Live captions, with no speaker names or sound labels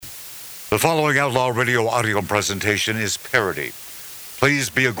The following Outlaw Radio audio presentation is parody. Please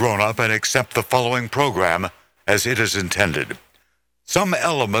be a grown-up and accept the following program as it is intended. Some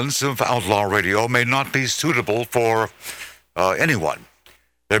elements of Outlaw Radio may not be suitable for anyone.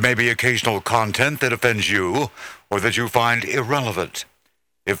 There may be occasional content that offends you or that you find irrelevant.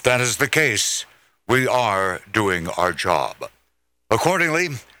 If that is the case, we are doing our job. Accordingly,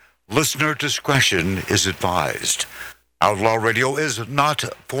 listener discretion is advised. Outlaw Radio is not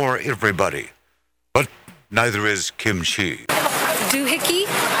for everybody, but neither is kimchi. Doohickey,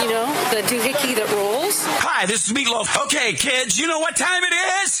 the doohickey that rolls. Hi, this is Meatloaf. Okay, kids, you know what time it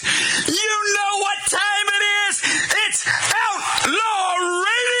is? You know what time it is? It's Outlaw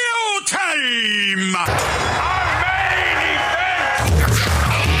Radio time! Our main event!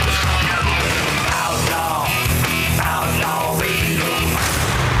 Outlaw Radio.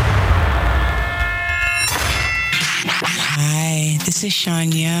 Hi, this is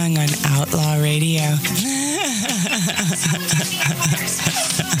Sean Young on Outlaw Radio.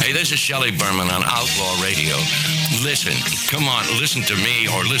 Hey, this is Shelley Berman on Outlaw Radio. Listen, come on, listen to me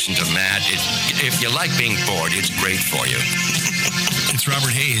or listen to Matt. If you like being bored, it's great for you. It's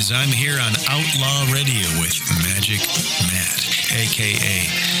Robert Hayes. I'm here on Outlaw Radio with Magic Matt, a.k.a.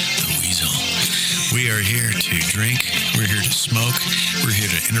 The Weasel. We are here to drink. We're here to smoke. We're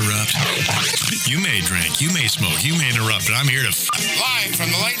here to interrupt. You may drink. You may smoke. You may interrupt. But I'm here to... Live from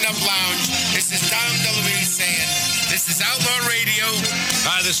the Lighten Up Lounge, this is Dom DeLuise saying, this is Outlaw Radio.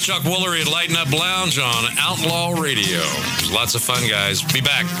 Hi, this is Chuck Woolery at Lighten Up Lounge on Outlaw Radio. There's lots of fun, guys. Be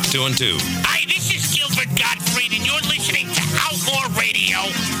back, 2 and 2. Hi, this is Gilbert Gottfried, and you're listening to Outlaw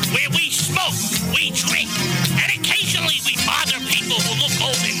Radio, where we smoke, we drink, and occasionally we bother people who look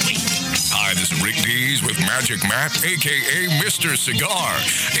old and weak. Hi, this is Rick Dees with Magic Matt, a.k.a. Mr. Cigar,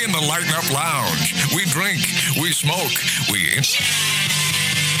 in the Lighten Up Lounge. We drink, we smoke, we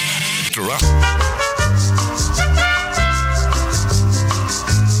interrupt.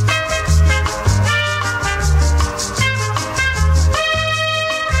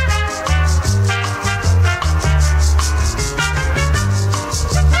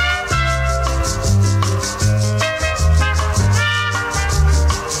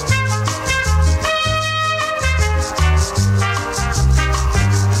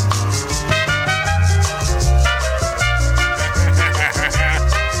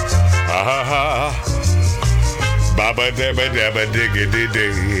 Baba dabba dabba diggity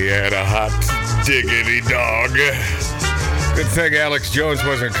dig and a hot diggity dog. Good thing Alex Jones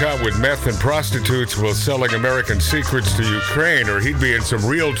wasn't caught with meth and prostitutes while selling American secrets to Ukraine, or he'd be in some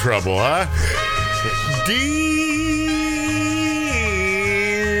real trouble, huh?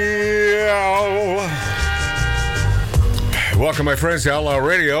 Welcome, my friends, to Outlaw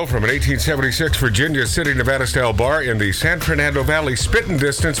Radio from an 1876 Virginia City, Nevada-style bar in the San Fernando Valley, spitting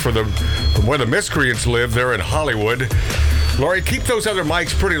distance from where the miscreants live there in Hollywood. Lori, keep those other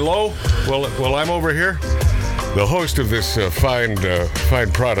mics pretty low while I'm over here. The host of this fine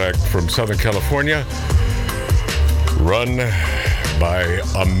product from Southern California, run by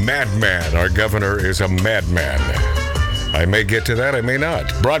a madman. Our governor is a madman. I may get to that, I may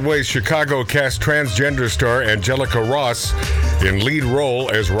not. Broadway's Chicago cast transgender star Angelica Ross in lead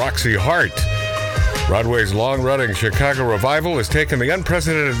role as Roxy Hart. Broadway's long-running Chicago revival has taken the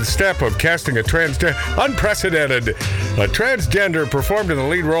unprecedented step of casting a transgender performed in the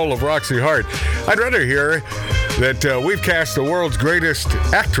lead role of Roxy Hart. I'd rather hear that we've cast the world's greatest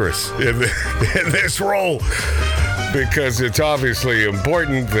actress in this role, because it's obviously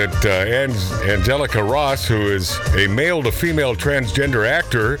important that Angelica Ross, who is a male-to-female transgender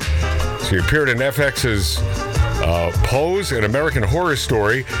actor, she appeared in FX's Pose, an American Horror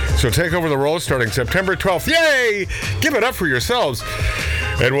Story. She'll take over the role starting September 12th. Yay! Give it up for yourselves.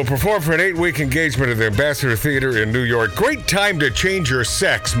 And will perform for an 8-week engagement at the Ambassador Theater in New York. Great time to change your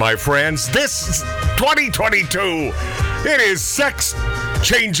sex, my friends. This 2022, it is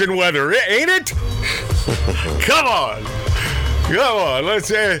sex-changing weather, ain't it? Come on, let's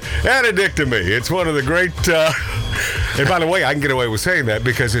add a dick to me. It's one of the great, and by the way, I can get away with saying that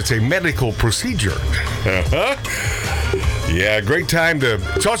because it's a medical procedure. Yeah,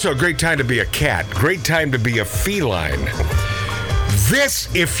 it's also a great time to be a cat. Great time to be a feline. This,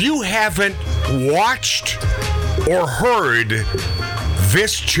 if you haven't watched or heard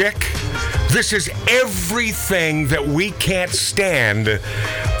this chick, this is everything that we can't stand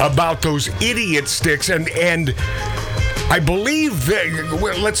about those idiot sticks. And I believe that,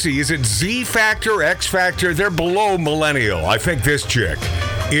 well, let's see, is it Z Factor, X Factor? They're below millennial. I think this chick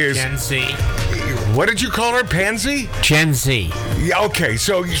is... Gen Z. What did you call her? Pansy? Gen Z. Yeah, okay,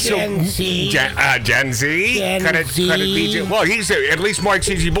 so Gen Z. Gen Z? Could it be? Well, at least Mark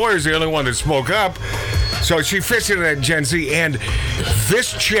C.G. Boyer is the only one that spoke up. So she fits into that Gen Z, and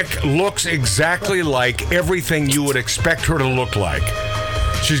this chick looks exactly like everything you would expect her to look like.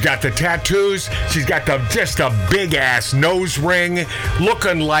 She's got the tattoos. She's got just a big-ass nose ring,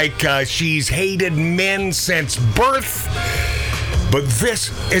 looking like she's hated men since birth. But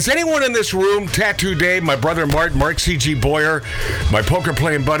is anyone in this room, Tattoo Dave, my brother Mark C.G. Boyer, my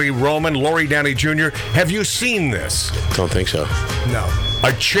poker-playing buddy Roman, Lori Downey Jr., have you seen this? Don't think so. No.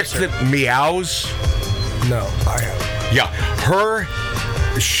 A chick that meows? No, I haven't. Yeah,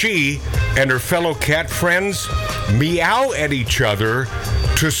 she and her fellow cat friends meow at each other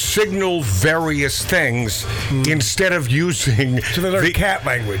to signal various things instead of using the cat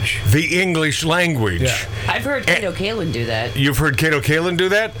language, the English language. Yeah. I've heard Kato Kalin do that. You've heard Kato Kalin do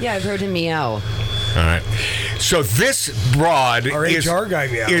that? Yeah, I've heard him meow. All right. So this broad Our HR guy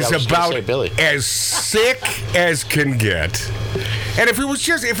is about as sick as can get. And if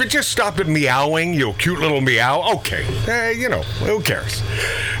it just stopped at meowing, cute little meow, okay, who cares?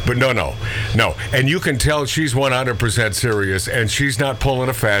 But no. And you can tell she's 100% serious, and she's not pulling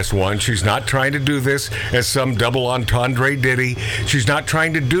a fast one. She's not trying to do this as some double entendre ditty. She's not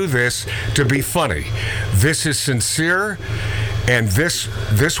trying to do this to be funny. This is sincere. And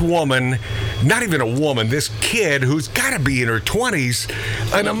this woman, not even a woman, this kid who's got to be in her 20s,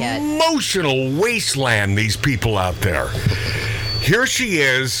 an emotional wasteland, these people out there. Here she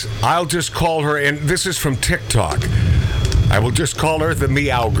is. I'll just call her, and this is from TikTok. I will just call her the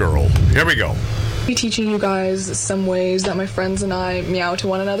Meow Girl. Here we go. I'll be teaching you guys some ways that my friends and I meow to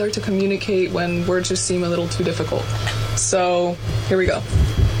one another to communicate when words just seem a little too difficult. So, here we go.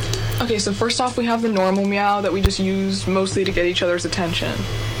 Okay, so first off, we have the normal meow that we just use mostly to get each other's attention.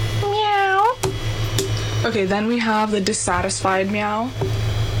 Meow. Okay, then we have the dissatisfied meow.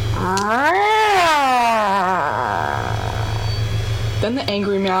 Then the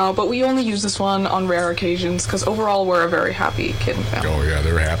angry meow, but we only use this one on rare occasions because overall we're a very happy kitten family. Oh yeah,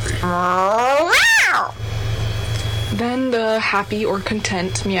 they're happy. Then the happy or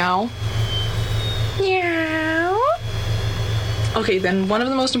content meow. Meow. Okay, then one of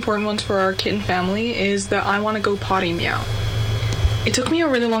the most important ones for our kitten family is the I want to go potty meow. It took me a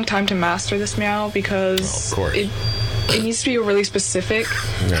really long time to master this meow because it needs to be really specific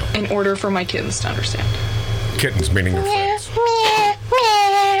in order for my kittens to understand. Kittens meaning your friends.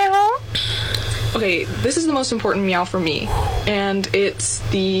 Okay, this is the most important meow for me, and it's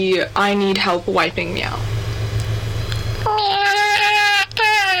the I need help wiping meow.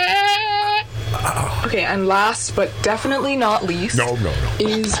 Okay, and last but definitely not least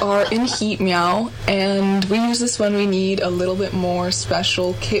is our in heat meow, and we use this when we need a little bit more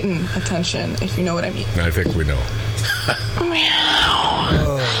special kitten attention, if you know what I mean. I think we know.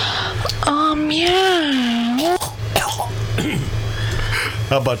 Meow. Meow.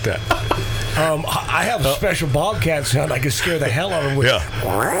 How about that? I have a special bobcat sound I can scare the hell out of him with.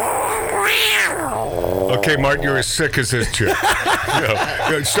 Okay, Martin, you're as sick as this chick.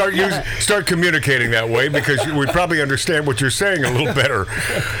 Start communicating that way because we probably understand what you're saying a little better.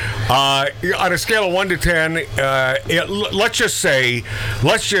 On a scale of 1 to 10, let's just say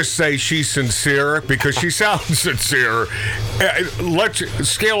she's sincere because she sounds sincere.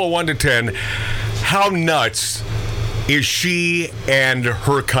 Scale of 1 to 10, how nuts is she and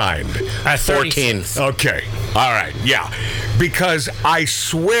her kind? 14. Okay. All right. Yeah. Because I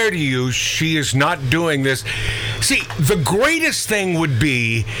swear to you, she is not doing this. See, the greatest thing would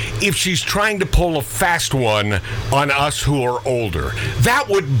be if she's trying to pull a fast one on us who are older.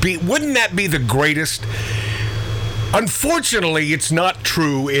 Wouldn't that be the greatest? Unfortunately, it's not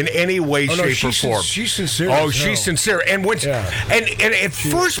true in any way, shape, or form. She's sincere. She's sincere. And and at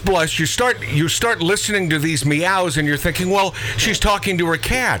first blush, you start listening to these meows, and you're thinking, well, she's talking to her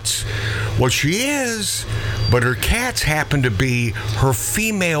cats. Well, she is, but her cats happen to be her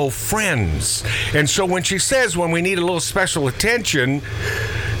female friends. And so when she says, when we need a little special attention,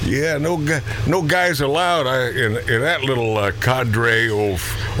 yeah, no guys allowed in that little cadre of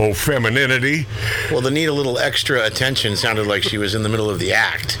femininity. Well, the need a little extra attention sounded like she was in the middle of the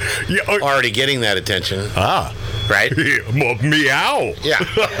act, already getting that attention. Right? Meow. Yeah.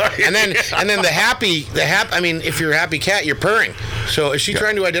 And then the happy. I mean, if you're a happy cat, you're purring. So is she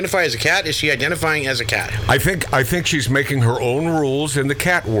trying to identify as a cat? Is she identifying as a cat? I think she's making her own rules in the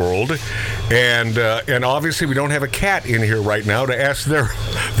cat world, and obviously we don't have a cat in here right now to ask their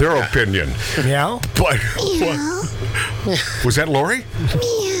opinion. Meow. But was that Lori?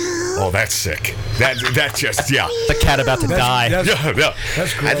 Meow. Oh, that's sick. That just, yeah. The cat about to die.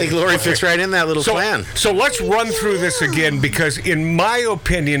 That's great. I think Lori fits right in that little plan. So let's run through this again, because in my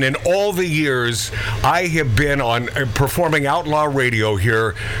opinion, in all the years I have been on performing outlaw radio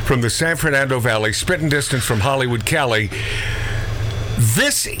here from the San Fernando Valley, spitting distance from Hollywood, Cali,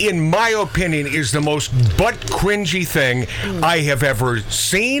 this, in my opinion, is the most butt-cringy thing I have ever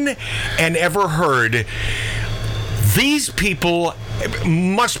seen and ever heard. These people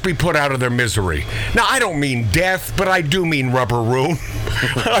must be put out of their misery. Now, I don't mean death, but I do mean rubber room.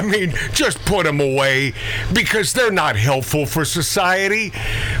 I mean, just put them away, because they're not helpful for society,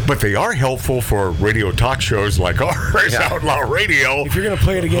 but they are helpful for radio talk shows like ours, Outlaw Radio. If you're going to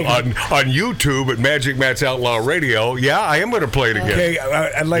play it again on YouTube at Magic Matt's Outlaw Radio, I am going to play it again. Okay,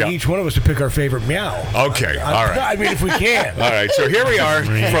 I'd like each one of us to pick our favorite meow. Okay, all right. I mean, if we can. All right, so here we are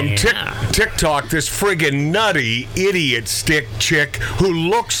from TikTok, this friggin' nutty idiot stick chick who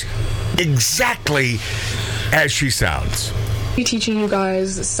looks exactly as she sounds. Be teaching you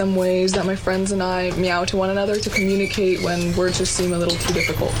guys some ways that my friends and I meow to one another to communicate when words just seem a little too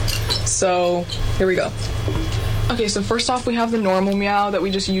difficult. So, here we go. Okay, so first off, we have the normal meow that we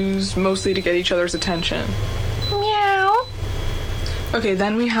just use mostly to get each other's attention. Meow. Okay,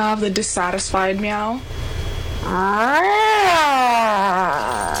 then we have the dissatisfied meow.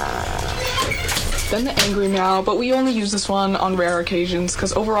 Then the angry meow, but we only use this one on rare occasions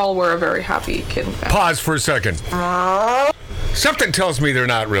because overall we're a very happy kitten family. Pause for a second. Something tells me they're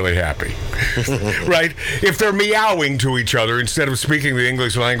not really happy, right? If they're meowing to each other instead of speaking the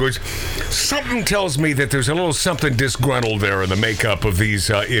English language, something tells me that there's a little something disgruntled there in the makeup of these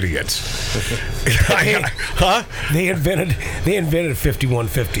idiots. Huh? They invented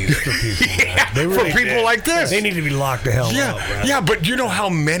 5150s for people. For people like this. They need to be locked the hell up. Right? Yeah, but you know how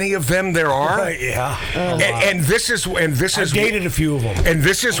many of them there are? Yeah. And this is I've dated a few of them. And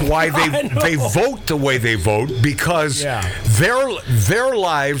this is why they vote the way they vote, because their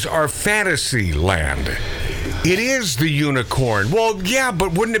lives are fantasy land. It is the unicorn. Well, yeah,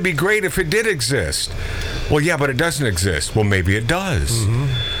 but wouldn't it be great if it did exist? Well, yeah, but it doesn't exist. Well, maybe it does.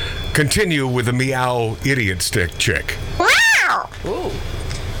 Mm-hmm. Continue with the meow idiot stick chick. Wow! Ooh.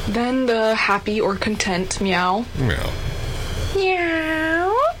 Then the happy or content meow. Meow.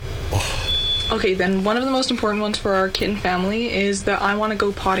 Meow. Okay, then one of the most important ones for our kitten family is the I want to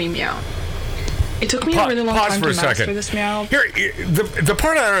go potty meow. It took me a really long time to master this meow. Here, the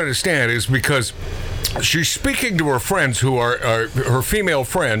part I don't understand is because she's speaking to her friends who are her female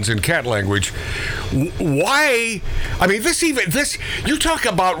friends in cat language. Why? I mean, this you talk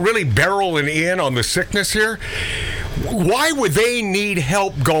about really barreling in on the sickness here. Why would they need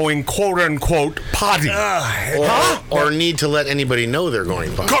help going quote unquote potty? Or need to let anybody know they're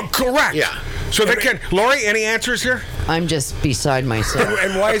going potty? Correct. Yeah. So they can. Lori, any answers here? I'm just beside myself.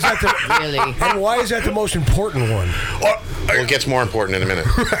 And why is that really? And why is that the most important one? Well, it gets more important in a minute.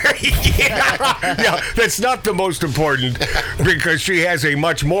 Yeah, that's not the most important, because she has a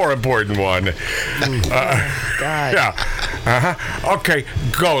much more important one. God. Yeah. Uh-huh. Okay,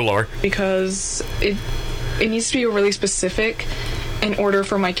 go, Lori. Because it needs to be really specific in order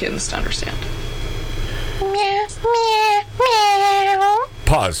for my kittens to understand. Meow, meow, meow.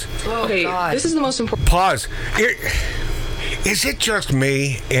 Pause. Okay, this is the most important. Pause. Is it just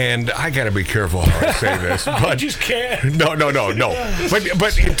me? And I got to be careful how I say this. But I just can't. No.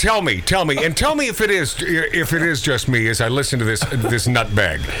 But tell me, and tell me if it is just me as I listen to this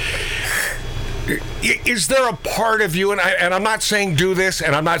nutbag. Is there a part of you, and I'm not saying do this,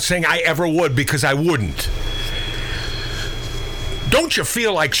 and I'm not saying I ever would, because I wouldn't. Don't you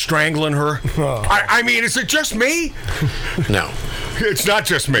feel like strangling her? I mean, is it just me? No. It's not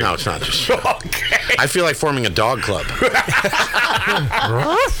just me. No, it's not just me. Okay. I feel like forming a dog club.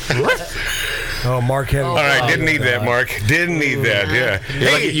 Oh, Mark had. All right, didn't need that, Mark. Didn't need that. Yeah.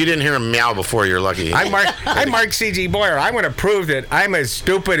 Hey, you didn't hear him meow before. You're lucky. I'm Mark C.G. Boyer. I want to prove that I'm as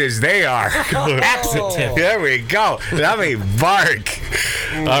stupid as they are. There we go. Let me bark.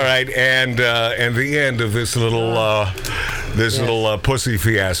 All right, and the end of this little pussy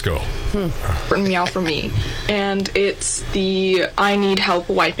fiasco. Meow for me, and it's the I need help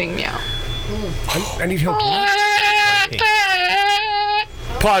wiping meow. I need help.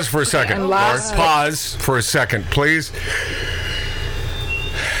 Pause for a second. And last, pause for a second, please.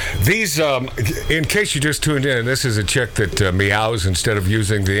 These, in case you just tuned in, this is a chick that meows instead of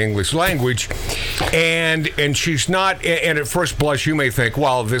using the English language, and she's not. And at first blush, you may think,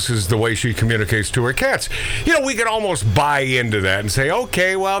 well, this is the way she communicates to her cats. You know, we could almost buy into that and say,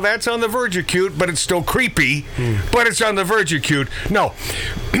 okay, well, that's on the verge of cute, but it's still creepy. But it's on the verge of cute. No,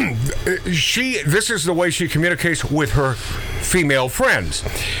 this is the way she communicates with her female friends.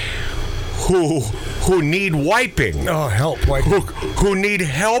 who need wiping. Oh, help wiping. Who need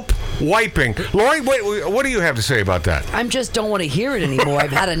help wiping. Lori, what do you have to say about that? I just don't want to hear it anymore.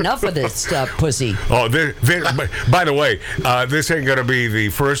 I've had enough of this stuff, pussy. Oh, by the way, this ain't going to be the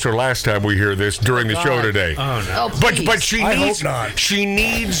first or last time we hear this during the show today. Oh, no. Oh, But she I needs. hope not.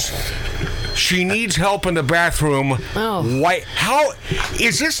 She needs help in the bathroom. Oh. Why? How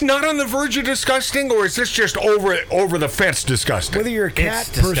is this not on the verge of disgusting, or is this just over the fence disgusting? Whether you're a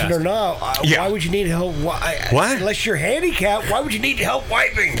cat person or not, why would you need help? What? Unless you're handicapped, why would you need help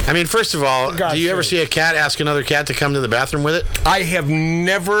wiping? I mean, first of all, do you ever see a cat ask another cat to come to the bathroom with it? I have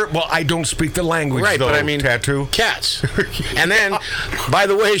never. Well, I don't speak the language, right? though, But I mean, tattoo cats. And then, by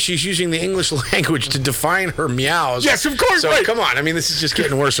the way, she's using the English language to define her meows. Yes, of course. So right. come on. I mean, this is just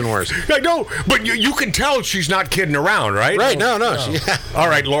getting worse and worse. I know, but you can tell she's not kidding around, right? Right? No. All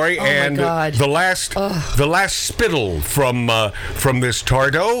right, Lori, Oh, my and God. the last spittle from this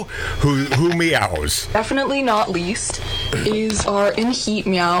Tardo who meows. Definitely not least is our in heat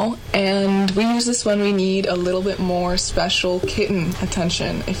meow, and we use this when we need a little bit more special kitten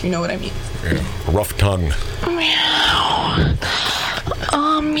attention, if you know what I mean. Yeah, rough tongue. Meow.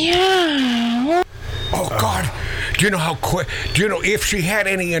 Meow. Oh God. Do you know how quick? Do you know if she had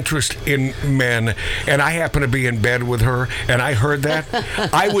any interest in men, and I happen to be in bed with her, and I heard that,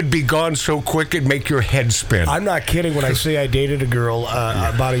 I would be gone so quick it'd make your head spin. I'm not kidding when I say I dated a girl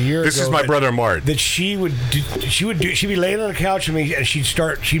about a year ago. This is my brother Mart. That she'd be laying on the couch with me, and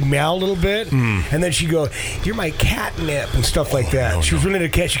she'd meow a little bit, and then she'd go, "You're my catnip," and stuff like that. She was really into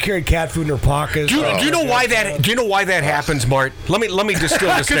cat. She carried cat food in her pocket. Do you know why that? Do you know why that happens, Mart? Let me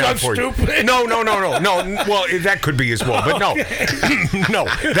distill this down I'm for stupid. you. No. Well, that could be as well, but no, no,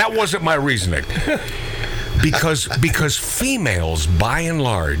 that wasn't my reasoning. Because females, by and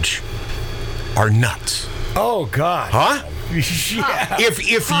large, are nuts. Oh God. Huh? Yeah.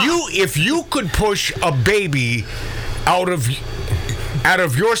 If you could push a baby out of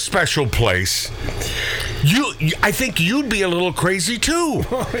your special place, I think you'd be a little crazy too.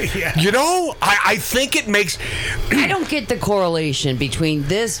 Yeah. You know, I think it makes. I don't get the correlation between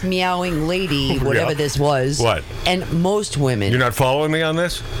this meowing lady, whatever this was, What? and most women. You're not following me on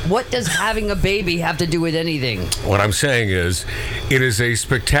this? What does having a baby have to do with anything? What I'm saying is, it is a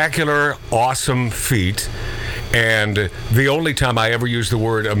spectacular, awesome feat. And the only time I ever use the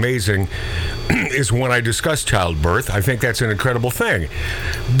word amazing is when I discuss childbirth. I think that's an incredible thing.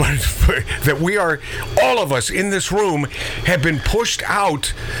 But that we are, all of us in this room, have been pushed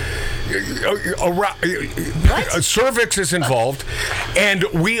out. Cervix is involved, and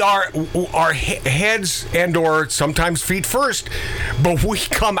we are our heads and or sometimes feet first, but we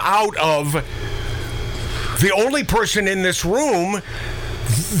come out of the only person in this room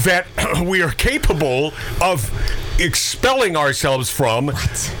that we are capable of expelling ourselves from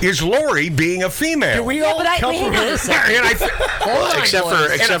is Lori being a female. Do we all come from her?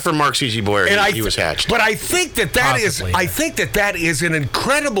 Except for Mark's Easy Boy, he was hatched. But I think that is an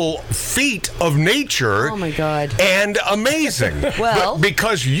incredible feat of nature. Oh my God! And amazing. Well,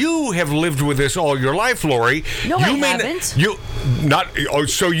 because you have lived with this all your life, Lori. No, I haven't.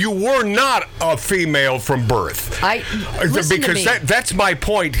 So you were not a female from birth. Listen to me. That's my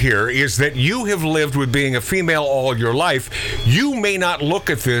point here, is that you have lived with being a female all your life. You may not look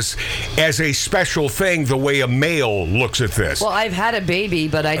at this as a special thing the way a male looks at this. Well, I've had a baby,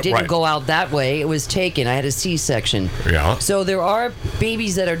 but I didn't Right. go out that way. It was taken. I had a C-section. Yeah. So there are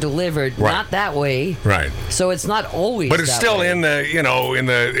babies that are delivered Right. not that way. Right. So it's not always. But it's that still way. in the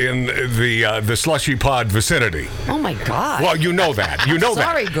slushy pod vicinity. Oh my God. Well, you know that. You know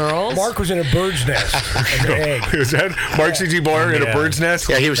Sorry, that. girls. Mark was in a bird's nest. As an egg. Is that Mark C.G. Boyer in a bird's nest?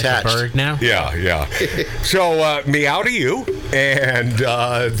 Yeah, he was hatched. Bird now? Yeah. So, meow to you. And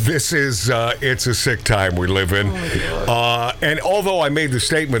this is, it's a sick time we live in. And although I made the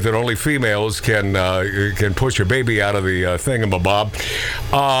statement that only females can push a baby out of the thingamabob,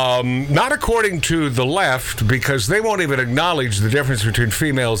 not according to the left, because they won't even acknowledge the difference between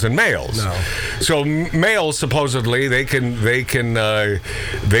females and males. No. So males supposedly they can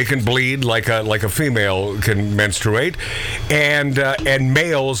bleed like a female can menstruate, and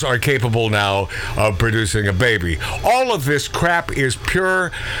males are capable now of producing a baby. All of this crap is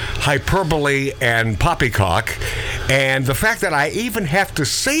pure hyperbole and poppycock, and the fact that I even have to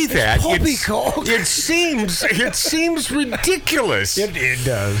say that it seems ridiculous. It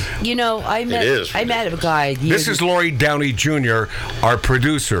does. You know, I met a guy. This is Lori Downey Jr., our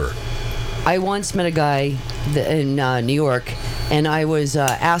producer. I once met a guy in New York, and I was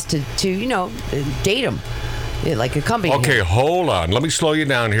asked to date him, like accompany him. Okay, hold on. Let me slow you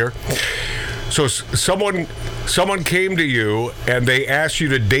down here. So someone came to you and they asked you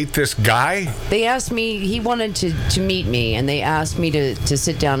to date this guy? They asked me, he wanted to meet me, and they asked me to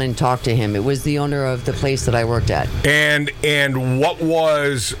sit down and talk to him. It was the owner of the place that I worked at. And what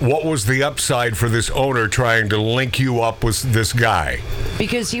was the upside for this owner trying to link you up with this guy?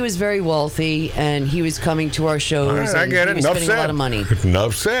 Because he was very wealthy, and he was coming to our shows. All right, I get it. He was Enough spending said. a lot of money.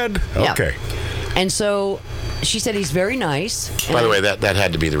 Enough said. Yeah. Okay. And so she said he's very nice. By the way, that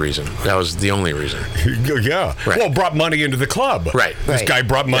had to be the reason. That was the only reason. Yeah. Right. Well, brought money into the club. Right. This guy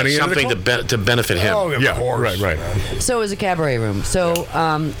brought money into the club. Something to benefit him. Oh, of course. Right. So it was a cabaret room. So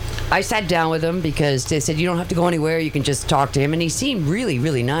I sat down with him because they said, you don't have to go anywhere. You can just talk to him. And he seemed really,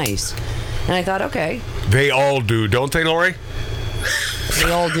 really nice. And I thought, okay. They all do, don't they, Lori? They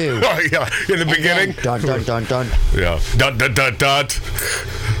all do. Oh, yeah. In the beginning. Then, dun. Yeah. Dot.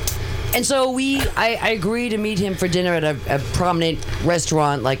 And so I agreed to meet him for dinner at a prominent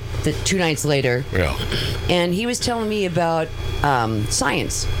restaurant like 2 nights later. Yeah. And he was telling me about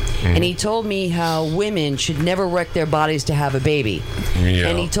science. And he told me how women should never wreck their bodies to have a baby. Yeah.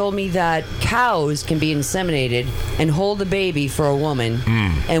 And he told me that cows can be inseminated and hold a baby for a woman.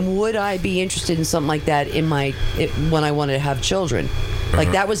 And would I be interested in something like that when I wanted to have children?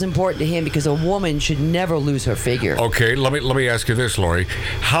 Like, that was important to him because a woman should never lose her figure. Okay, let me ask you this, Lori.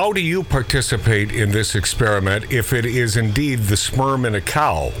 How do you participate in this experiment if it is indeed the sperm in a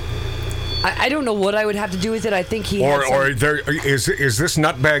cow? I don't know what I would have to do with it. I think he had some... Or is this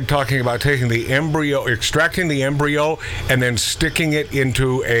nutbag talking about taking the embryo, extracting the embryo, and then sticking it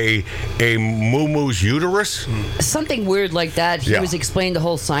into a moo-moo's uterus? Something weird like that. He was explaining the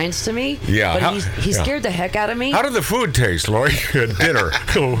whole science to me. Yeah. But he scared the heck out of me. How did the food taste, Lori, at dinner?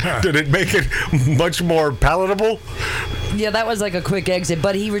 Did it make it much more palatable? Yeah, that was like a quick exit,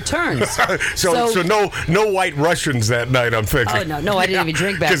 but he returns. so no White Russians that night, I'm thinking. Oh, no, I didn't even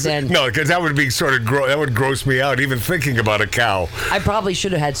drink back then. No, because that would be that would gross me out, even thinking about a cow. I probably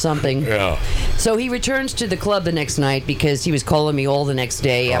should have had something. Yeah. So he returns to the club the next night because he was calling me all the next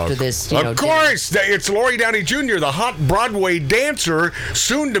day after this. Of course, it's Lori Downey Jr., the hot Broadway dancer,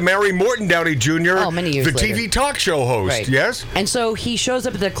 soon to marry Morton Downey Jr., many years the later. TV talk show host. Right. Yes. And so he shows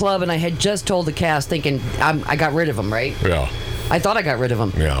up at the club, and I had just told the cast, thinking I got rid of him, right? Yeah. I thought I got rid of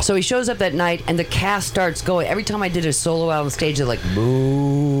him. Yeah. So he shows up that night, and the cast starts going. Every time I did a solo out on stage, they're like,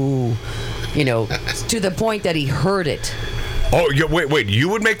 boo. To the point that he heard it. Oh, wait, you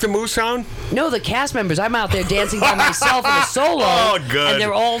would make the moo sound? No, the cast members. I'm out there dancing by myself in a solo. Oh, good. And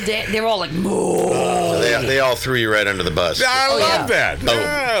they're all like, moo. They all threw you right under the bus. I love that. Oh.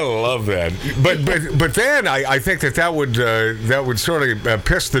 I love that. But then I think that would sort of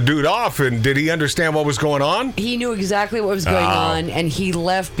piss the dude off. And did he understand what was going on? He knew exactly what was going on, and he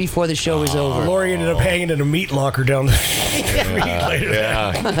left before the show was over. Lori ended up hanging in a meat locker down the street later.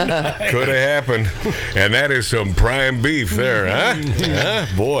 Yeah, could have happened. And that is some prime beef there, huh?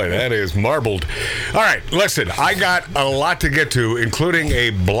 Boy, that is marbled. All right, listen, I got a lot to get to, including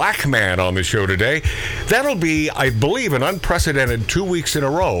a black man on the show today. That'll be, I believe, an unprecedented 2 weeks in a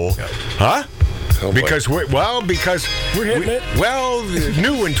row. Huh? Oh, because we're hitting it. Well,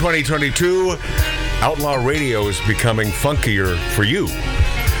 new in 2022, Outlaw Radio is becoming funkier for you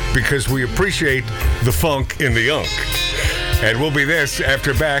because we appreciate the funk in the unk. And we'll be this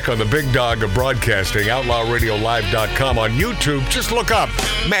after back on the big dog of broadcasting, outlawradiolive.com. On YouTube, just look up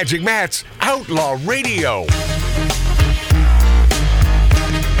Magic Matt's Outlaw Radio.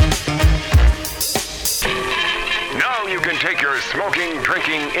 Now you can take your smoking,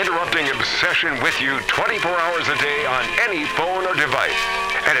 drinking, interrupting obsession with you 24 hours a day on any phone or device.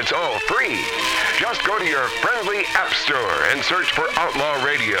 And it's all free. Just go to your friendly app store and search for Outlaw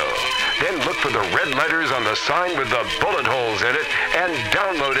Radio. Then look for the red letters on the sign with the bullet holes in it and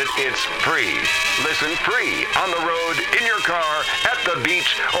download it. It's free. Listen free on the road, in your car, at the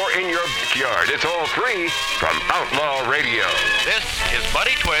beach, or in your backyard. It's all free from Outlaw Radio. This is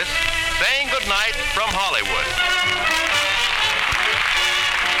Buddy Twist saying goodnight from Hollywood.